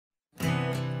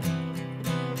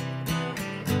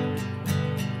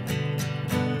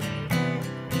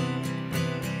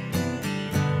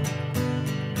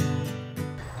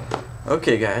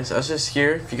Okay guys, I was just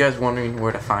here. If you guys are wondering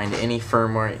where to find any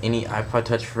firmware, any iPod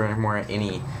Touch firmware,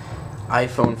 any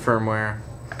iPhone firmware,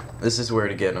 this is where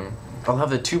to get them. I'll have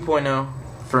the 2.0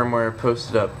 firmware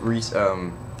posted up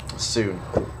soon.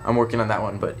 I'm working on that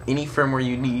one, but any firmware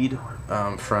you need,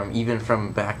 even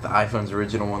from back the iPhone's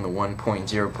original one, the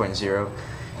 1.0.0,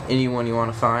 any one you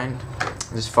want to find,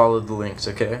 just follow the links,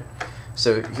 okay?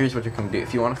 So here's what you're going to do.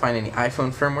 If you want to find any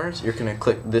iPhone firmwares, you're going to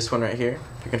click this one right here.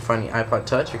 If you're going to find the iPod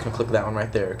Touch, you're going to click that one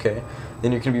right there, okay?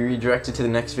 Then you're going to be redirected to the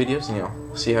next videos, and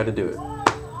you'll see how to do it.